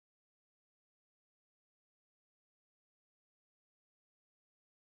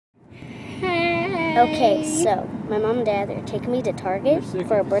Okay, so my mom and dad are taking me to Target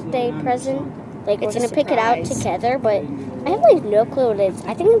for a birthday present. Like, we're going to pick it out together, but I have, like, no clue what it is.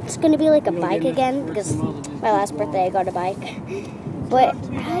 I think it's going to be, like, a bike again, because my last birthday I got a bike. But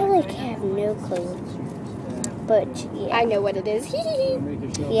I, like, have no clue. But, yeah. I know what it is.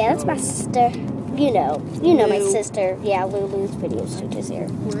 Yeah, that's my sister. You know my sister. Yeah, Lulu's video studios here.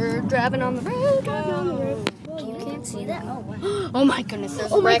 We're driving on the road, You can't see that? Oh, wow. Oh, my goodness,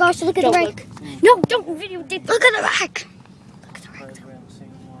 there's a Oh, my wreck. gosh, look at the wreck. No, don't videotape. Look at the wreck. Look at the wreck.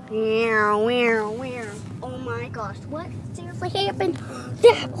 Where? Oh my gosh, what seriously happened?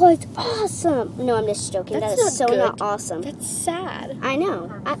 That was awesome. No, I'm just joking. That is so not awesome. That's sad. I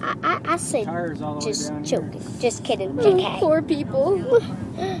know. I said just joking. Just kidding. JK. Poor people.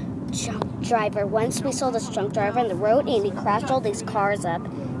 Drunk driver. Once we saw this drunk driver on the road and he crashed all these cars up.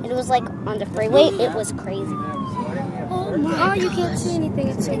 And it was like on the freeway. It was crazy. Oh my! Oh, you can't see anything.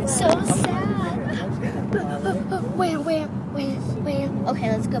 It's so sad. Where? Okay,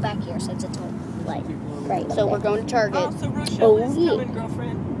 let's go back here since it's all light. Right. So we're going to Target. Oh yeah!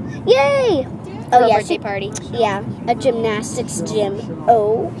 Yay! Oh yeah, birthday party. Yeah, a gymnastics gym.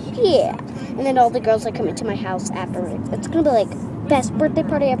 Oh yeah! And then all the girls are coming to my house afterwards. It's gonna be like best birthday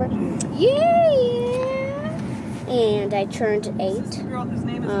party ever. Yeah! And I turned 8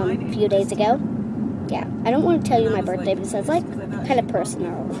 a few days ago. Yeah, I don't want to tell you my birthday because it's like kind of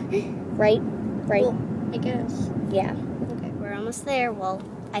personal, right? Well, I guess. Yeah. Okay, we're almost there. Well,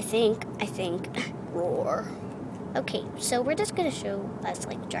 I think. Roar. Okay, so we're just gonna show us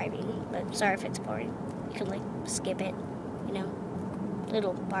like driving, but sorry if it's boring. You can like skip it,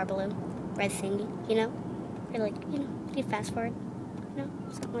 little bar below, red thingy, or like, you fast forward,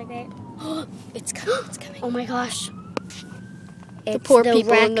 something like that. It's coming. Oh my gosh. The poor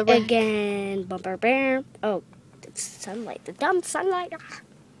people wreck in the wreck again. Bumper bear. Oh, it's sunlight. The dumb sunlight.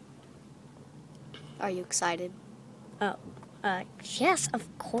 Are you excited? Oh, yes, of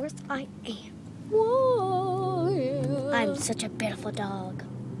course I am. Whoa. I'm such a beautiful dog.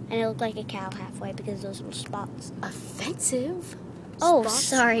 And I look like a cow halfway because of those little spots. Offensive? Oh, Spots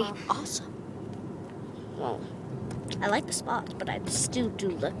sorry. are awesome. Well, I like the spots, but I still do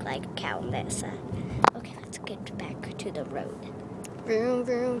look like a cow on that side. Okay, let's get back to the road. Vroom,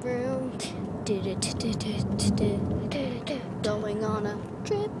 vroom, vroom. Going on a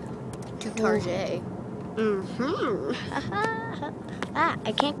trip to Target.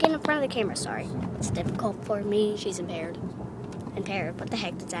 I can't get in front of the camera, sorry. It's difficult for me. She's impaired. Impaired? What the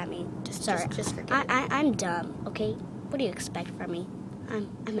heck does that mean? Just forget it. I'm dumb, okay? What do you expect from me? I'm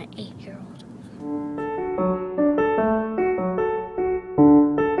an 8-year-old.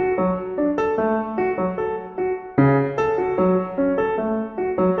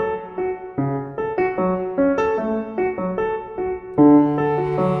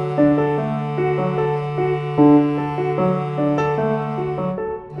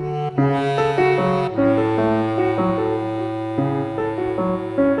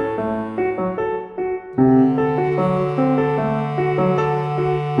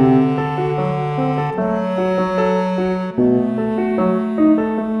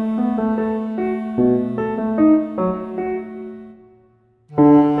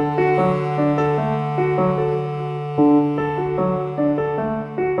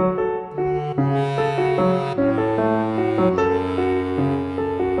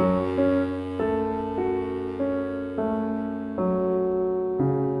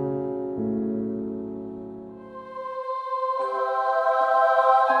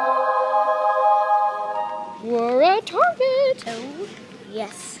 We're at Target. Oh,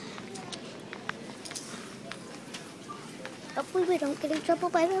 yes. Hopefully we don't get in trouble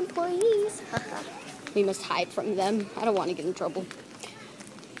by the employees. We must hide from them. I don't want to get in trouble.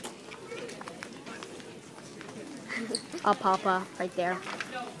 A papa right there.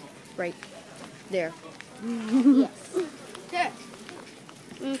 Right there. Yes.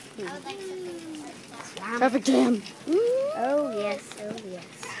 Traffic jam. Oh, yes. Okay.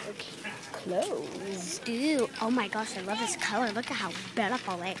 Clothes. Dude, oh my gosh, I love this color. Look at how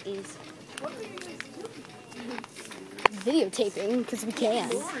beautiful that is. Videotaping, because we can.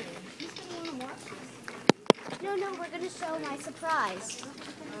 No, we're going to show my surprise.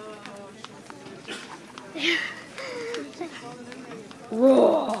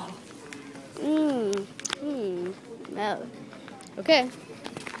 Raw. No. Okay.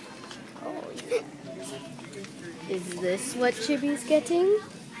 Is this what Chibi's getting?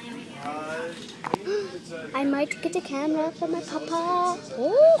 I might get a camera for my papa.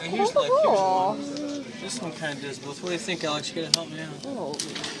 Oh, This one kind of does both. What do you think, Alex? You gotta help me out. oh.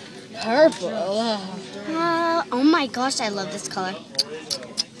 Purple. Oh my gosh, I love this color.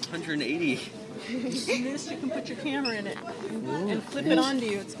 180. And this, you can put your camera in it and flip it onto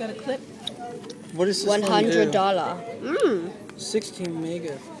you. It's got a clip. What is this one do? Mmm. 16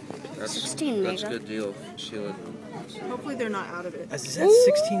 mega. 16 That's a mega. good deal, Sheila. Hopefully they're not out of it. Is that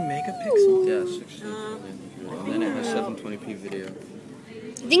 16 megapixels? Yeah, 16. And then it has 720p video. I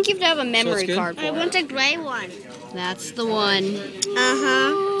think you have to have a memory good? card for I it. want a gray one. That's the one.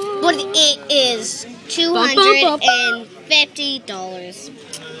 Uh-huh. But it is $250.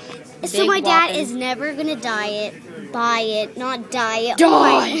 So Big my dad whopping. is never gonna buy it, not die.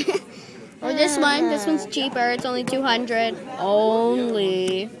 Die. Or this one. This one's cheaper. It's only 200.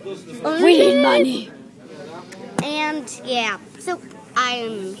 Only. We need money. And yeah, so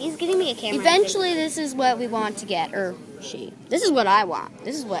he's getting me a camera. Eventually, this is what we want to get, or she. This is what I want.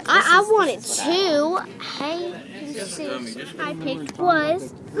 This is what I want it this is what too. Hey, this is I picked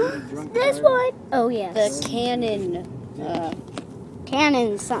was this one. Oh yes, the Canon,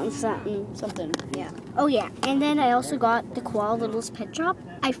 Canon something. yeah. Oh yeah, and then I also got the littlest pet shop.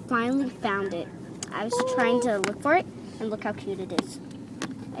 I finally found it. I was trying to look for it, and look how cute it is.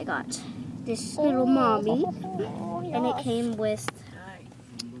 I got this little mommy, and it came with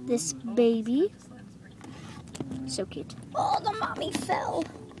this baby. So cute. Oh, the mommy fell.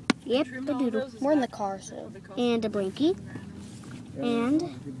 Yep, the doodle. We're in the car, so. And a blankie. And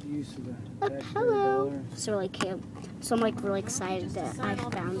a pillow. So like, so I'm like really excited that I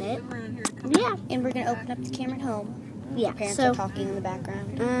found it. Yeah, And we're gonna open up the camera at home. yeah. Parents So are talking in the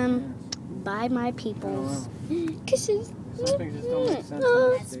background. by my peoples. Kisses.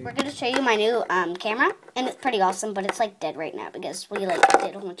 We're gonna show you my new camera, and it's pretty awesome, but it's like dead right now because we like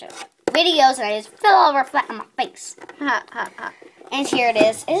did a whole bunch of videos and I just fell over flat on my face. And here it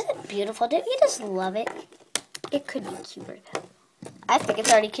is. Isn't it beautiful? Don't you just love it? It could be cuter. I think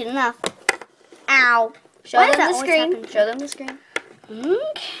it's already cute enough. Ow. Show Why does them that the always screen. happen? Show them the screen.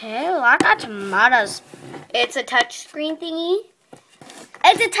 Okay, well, I got tomatoes. It's a touch screen thingy.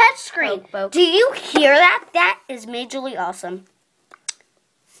 It's a touch screen. Poke, poke. Do you hear that? That is majorly awesome.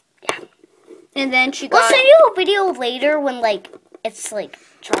 Yeah. And then she We'll got. send you a video later when like it's like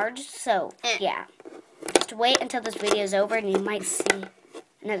charged. So yeah, just wait until this video is over, and you might see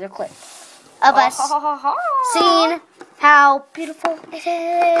another clip of us seeing how beautiful it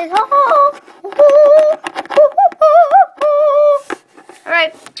is. All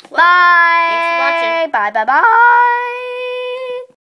right, bye. Thanks for watching. Bye.